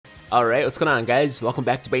Alright, what's going on guys? Welcome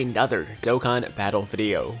back to another Dokkan battle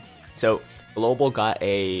video. So, Global got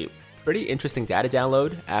a pretty interesting data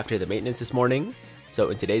download after the maintenance this morning.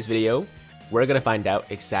 So in today's video, we're going to find out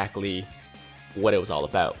exactly what it was all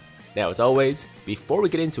about. Now as always, before we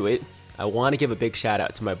get into it, I want to give a big shout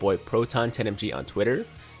out to my boy Proton10mg on Twitter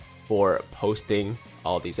for posting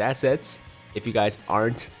all these assets. If you guys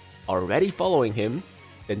aren't already following him,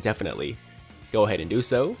 then definitely go ahead and do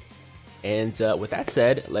so. And with that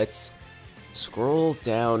said, let's scroll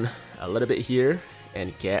down a little bit here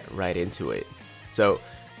and get right into it. So,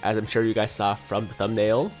 as I'm sure you guys saw from the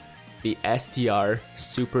thumbnail, the STR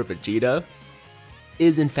Super Vegeta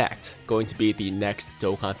is in fact going to be the next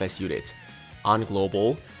Dokkan Fest unit on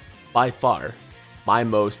Global. By far, my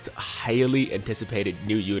most highly anticipated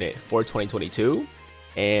new unit for 2022,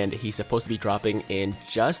 and he's supposed to be dropping in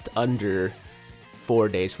just under 4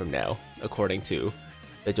 days from now, according to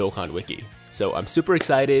the Dokkan Wiki. So I'm super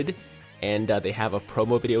excited, and they have a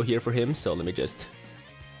promo video here for him, so let me just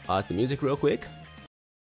pause the music real quick.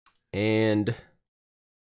 And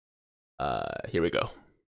here we go.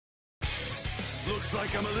 Looks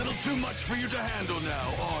like I'm a little too much for you to handle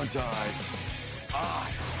now, aren't I? I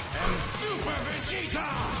am Super Vegeta!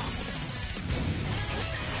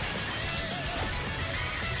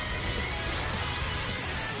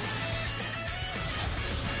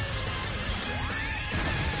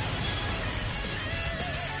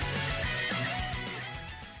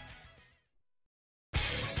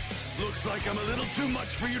 Looks like I'm a little too much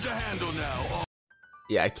for you to handle now.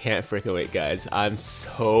 Yeah, I can't freaking wait, guys. I'm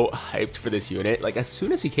so hyped for this unit. Like, as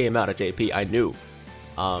soon as he came out at JP, I knew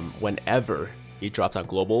whenever he dropped on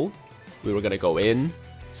Global, we were gonna go in.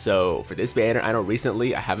 So for this banner, I know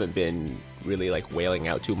recently I haven't been really like wailing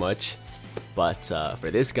out too much, but for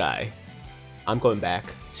this guy, I'm going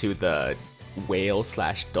back to the whale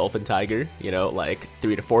slash dolphin tiger, you know, like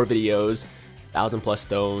 3 to 4 videos, 1,000+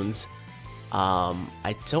 stones.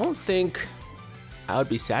 I don't think I would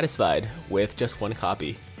be satisfied with just one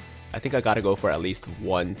copy. I think I gotta go for at least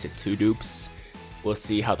 1 to 2 dupes. We'll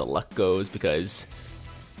see how the luck goes because,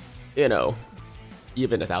 you know,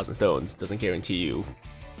 even 1,000 stones doesn't guarantee you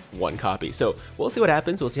 1 copy. So we'll see what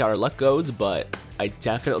happens, we'll see how our luck goes, but I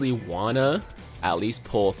definitely wanna at least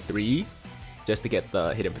pull 3 just to get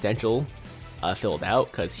the hidden potential filled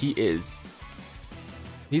out, because he's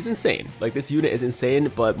insane. Like, this unit is insane,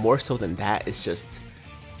 but more so than that, it's just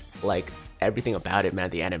like everything about it, man.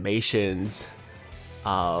 The animations,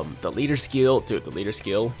 the leader skill, dude, the leader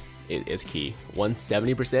skill is key.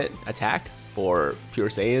 170% attack for pure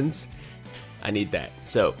Saiyans. I need that.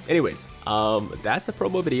 So anyways, that's the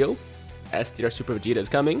promo video. STR Super Vegeta is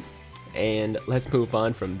coming, and let's move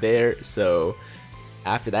on from there. So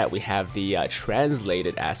after that, we have the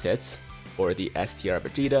translated assets for the STR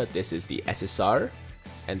Vegeta. This is the SSR,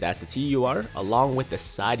 and that's the TUR, along with the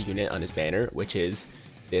side unit on his banner, which is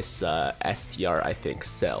this STR, I think,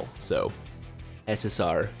 Cell. So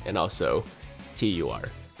SSR and also TUR.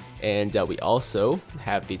 And we also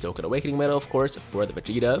have the Dokkan Awakening medal, of course, for the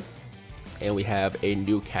Vegeta. And we have a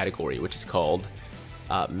new category, which is called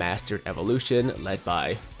Mastered Evolution, led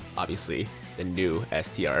by, obviously, the new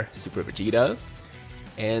STR Super Vegeta.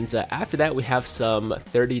 And after that, we have some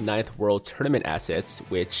 39th World Tournament assets,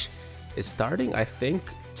 which is starting, I think,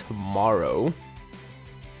 tomorrow,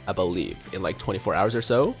 I believe, in like 24 hours or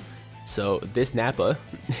so. So this Nappa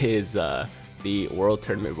is the World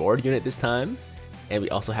Tournament Reward unit this time. And we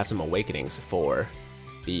also have some awakenings for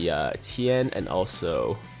the Tien and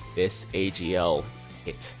also this AGL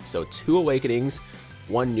hit. So 2 awakenings,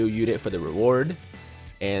 1 new unit for the reward,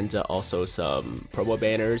 and also some promo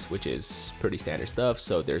banners, which is pretty standard stuff.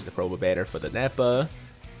 So there's the promo banner for the Nappa,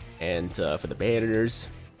 and for the banners,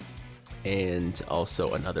 and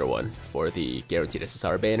also another one for the guaranteed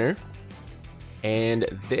SSR banner. And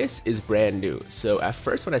this is brand new. So at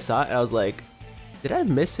first when I saw it, I was like, did I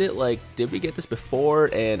miss it? Like, did we get this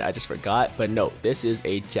before and I just forgot? But no, this is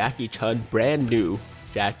a Jackie Chun, brand new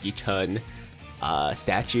Jackie Chun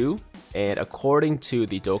statue. And according to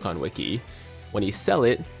the Dokkan Wiki, when you sell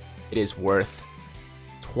it, it is worth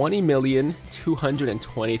 20,220,000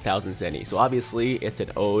 zenny. So obviously it's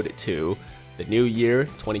an ode to the new year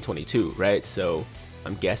 2022, right? So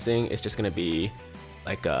I'm guessing it's just gonna be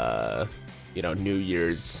like a, you know, New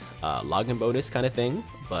Year's login bonus kind of thing,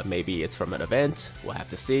 but maybe it's from an event, we'll have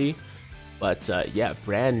to see. But yeah,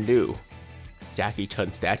 brand new Jackie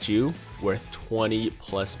Chun statue worth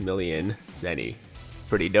 20+ million zenny.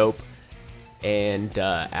 Pretty dope. And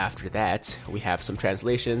after that, we have some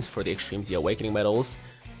translations for the Extreme Z Awakening medals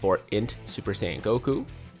for Int Super Saiyan Goku,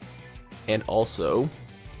 and also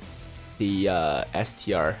the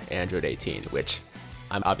STR Android 18, which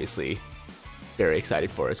I'm obviously very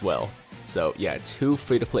excited for as well. So yeah, 2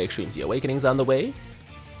 free-to-play Extreme Z Awakenings on the way.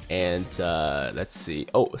 And let's see,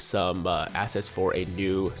 oh, some assets for a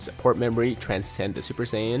new support memory, Transcend the Super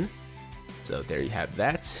Saiyan. So there you have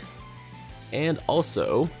that. And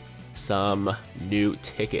also some new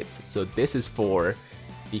tickets. So this is for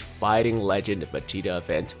the Fighting Legend Vegeta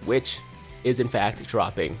event, which is in fact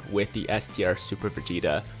dropping with the STR Super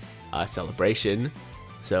Vegeta celebration.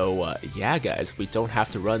 So yeah guys, we don't have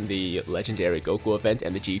to run the Legendary Goku event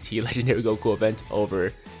and the GT Legendary Goku event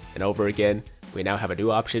over and over again. We now have a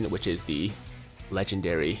new option, which is the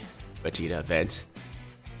Legendary Vegeta event.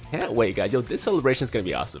 Can't wait guys, yo, this celebration is gonna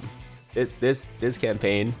be awesome. This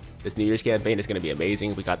campaign, this New Year's campaign is gonna be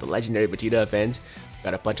amazing. We got the Legendary Vegeta event,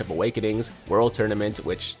 got a bunch of Awakenings, World Tournament,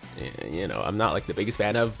 which, you know, I'm not like the biggest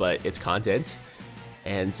fan of, but it's content.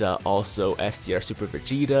 And also STR Super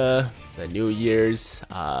Vegeta, the New Year's,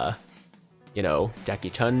 you know, Jackie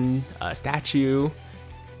Chun statue,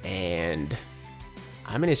 and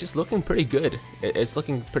I mean, it's just looking pretty good. It's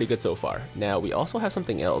looking pretty good so far. Now, we also have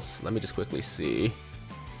something else. Let me just quickly see.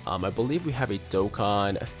 I believe we have a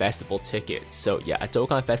Dokkan Festival ticket. So yeah, a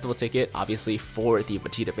Dokkan Festival ticket, obviously for the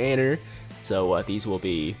Vegeta banner. So these will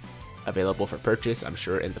be available for purchase, I'm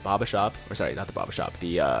sure, in the Baba Shop. Or sorry, not the Baba Shop,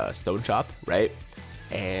 the Stone Shop, right?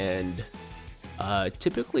 And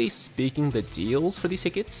typically speaking, the deals for these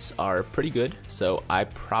tickets are pretty good. So I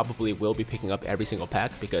probably will be picking up every single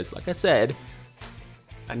pack because, like I said,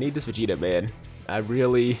 I need this Vegeta, man. I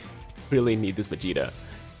really, really need this Vegeta.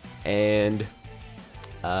 And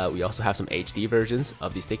we also have some HD versions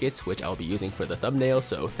of these tickets, which I'll be using for the thumbnail.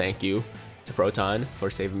 So thank you to Proton for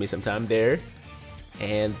saving me some time there.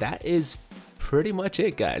 And that is pretty much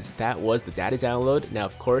it, guys. That was the data download. Now,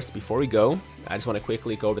 of course, before we go, I just want to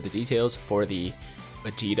quickly go over the details for the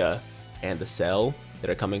Vegeta and the Cell that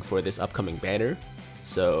are coming for this upcoming banner.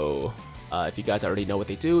 So if you guys already know what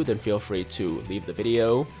they do, then feel free to leave the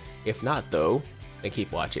video. If not though, then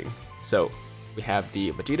keep watching. So we have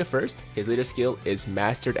the Vegeta first. His leader skill is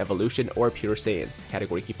Mastered Evolution or Pure Saiyans.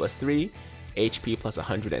 Category Ki +3, HP plus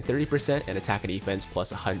 130%, and attack and defense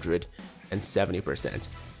plus 170%.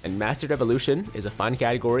 And Mastered Evolution is a fun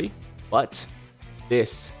category, but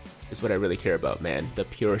this is what I really care about, man. The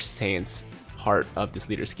Pure Saiyans part of this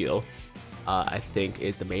leader skill, I think,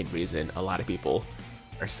 is the main reason a lot of people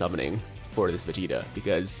are summoning for this Vegeta,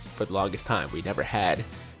 because for the longest time we never had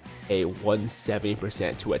a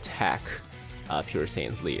 170% to attack Pure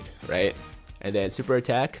Saiyan's lead, right? And then super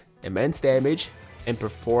attack, immense damage, and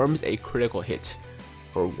performs a critical hit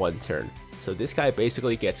for 1 turn. So this guy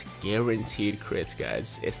basically gets guaranteed crits,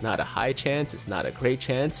 guys. It's not a high chance, it's not a great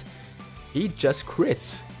chance. He just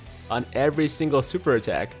crits on every single super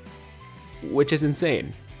attack, which is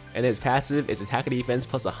insane. And his passive is attack and defense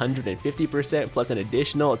plus 150% plus an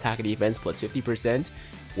additional attack and defense plus 50%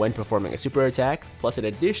 when performing a super attack, plus an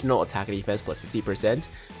additional attack and defense plus 50%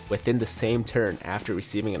 within the same turn after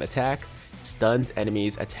receiving an attack, stuns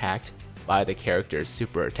enemies attacked by the character's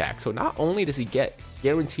super attack. So not only does he get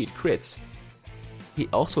guaranteed crits, he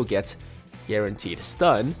also gets guaranteed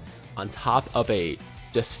stun on top of a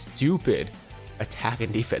just stupid attack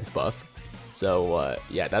and defense buff. So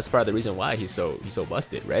yeah, that's part of the reason why he's so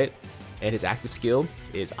busted, right? And his active skill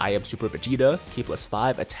is I Am Super Vegeta, Ki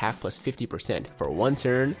 +5, attack plus 50% for 1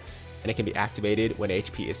 turn, and it can be activated when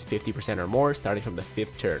HP is 50% or more, starting from the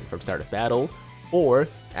 5th turn from start of battle, or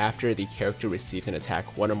after the character receives an attack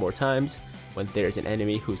 1 or more times when there is an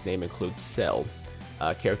enemy whose name includes Cell.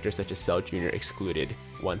 Characters such as Cell Jr. excluded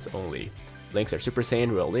once only. Links are Super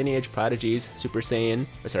Saiyan, Royal Lineage, Prodigies, Super Saiyan,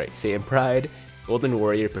 Saiyan Pride, Golden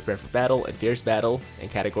Warrior, Prepare for Battle, and Fierce Battle, and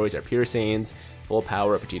categories are Pure Saiyans, Full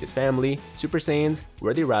Power of Vegeta's Family, Super Saiyans,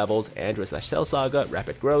 Worthy Rivals, Android/Cell Saga,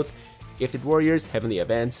 Rapid Growth, Gifted Warriors, Heavenly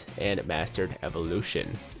Events, and Mastered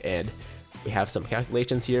Evolution. And we have some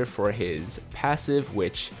calculations here for his passive,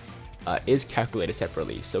 which is calculated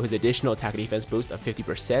separately. So his additional attack and defense boost of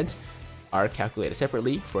 50% are calculated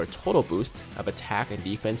separately for a total boost of attack and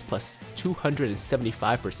defense plus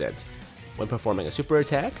 275% when performing a super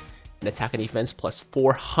attack, and attack and defense plus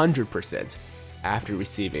 400% after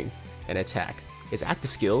receiving an attack. His active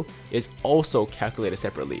skill is also calculated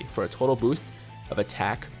separately for a total boost of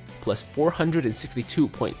attack plus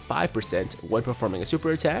 462.5% when performing a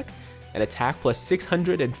super attack, and attack plus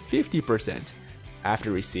 650%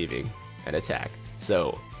 after receiving an attack.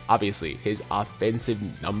 So obviously his offensive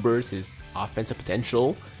numbers, his offensive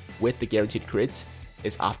potential with the guaranteed crits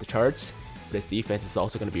is off the charts, but his defense is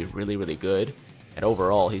also going to be really, really good. And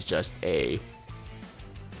overall, he's just a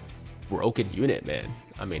broken unit, man.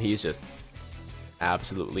 I mean, he's just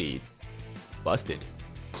absolutely busted.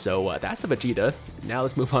 So that's the Vegeta. Now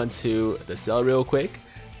let's move on to the Cell real quick.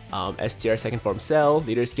 STR second form Cell,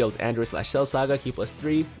 leader skills Android / Cell Saga, Q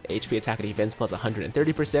 +3, HP attack and defense plus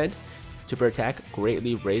 130%. Super attack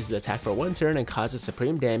greatly raises attack for 1 turn and causes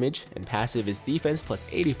supreme damage, and passive is defense plus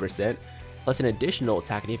 80%, plus an additional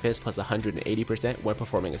attack and defense plus 180% when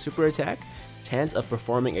performing a super attack, chance of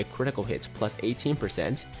performing a critical hit plus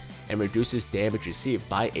 18%, and reduces damage received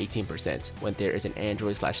by 18% when there is an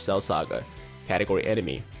Android / Cell Saga category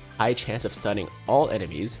enemy. High chance of stunning all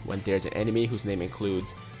enemies when there's an enemy whose name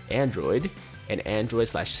includes Android, and Android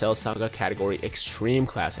 / Cell Saga category extreme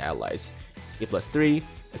class allies. E +3,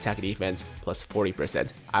 attack and defense plus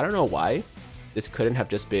 40%. I don't know why this couldn't have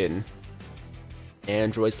just been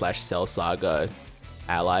Android / Cell Saga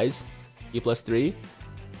allies. E +3,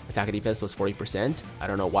 attack and defense plus 40%. I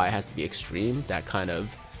don't know why it has to be extreme. That kind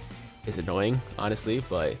of is annoying, honestly,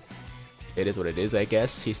 but it is what it is, I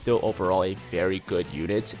guess. He's still overall a very good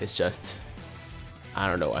unit. It's just, I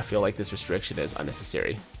don't know, I feel like this restriction is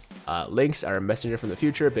unnecessary. Links are Messenger from the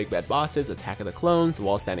Future, Big Bad Bosses, Attack of the Clones,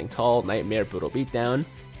 Wall Standing Tall, Nightmare, Brutal Beatdown,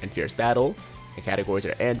 and Fierce Battle. And categories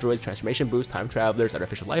are Androids, Transformation Boost, Time Travelers,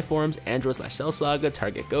 Artificial Life Forms, Android / Cell Saga,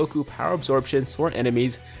 Target Goku, Power Absorption, Sworn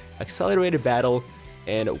Enemies, Accelerated Battle,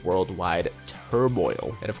 and Worldwide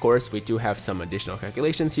Turmoil. And of course, we do have some additional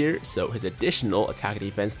calculations here. So his additional attack and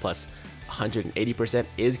defense plus 180%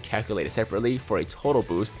 is calculated separately for a total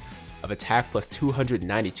boost of attack plus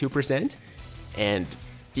 292% and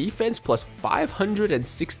defense plus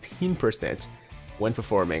 516% when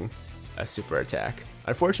performing a super attack.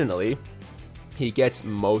 Unfortunately, he gets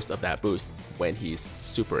most of that boost when he's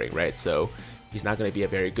supering, right? So he's not going to be a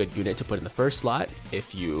very good unit to put in the first slot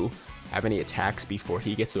if you have any attacks before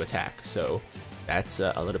he gets to attack. So that's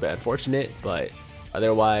a little bit unfortunate, but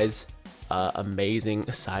otherwise, amazing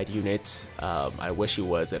side unit. I wish he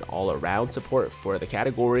was an all-around support for the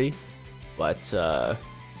category, but I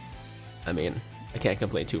mean, I can't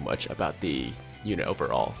complain too much about the unit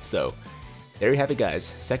overall. So there you have it,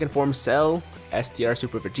 guys. Second form Cell, STR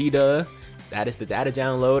Super Vegeta. That is the data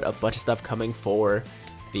download. A bunch of stuff coming for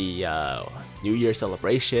the New Year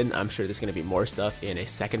celebration. I'm sure there's going to be more stuff in a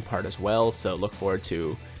second part as well. So look forward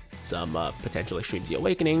to some potential Extreme Z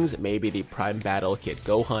Awakenings, maybe the Prime Battle Kid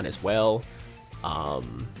Gohan as well.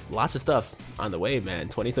 Lots of stuff on the way, man.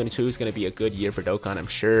 2022 is going to be a good year for Dokkan, I'm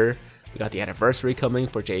sure. We got the anniversary coming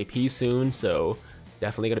for JP soon, so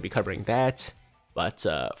definitely going to be covering that. But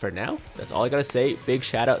for now, that's all I got to say. Big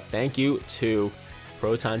shout out, thank you to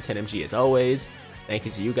Proton10MG as always. Thank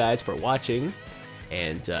you to you guys for watching.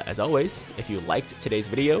 And as always, if you liked today's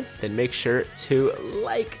video, then make sure to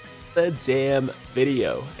like the damn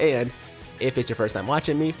video. And if it's your first time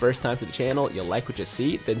watching me, first time to the channel, you like what you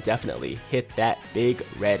see, then definitely hit that big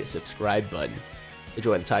red subscribe button to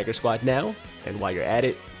join the Tiger Squad now. And while you're at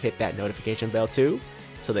it, hit that notification bell too,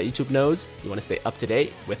 so that YouTube knows you want to stay up to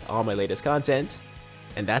date with all my latest content.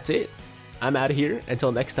 And that's it. I'm out of here.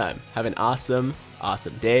 Until next time, have an awesome,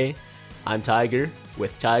 awesome day. I'm Tiger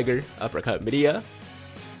with Tiger Uppercut Media,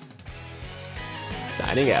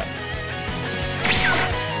 signing out.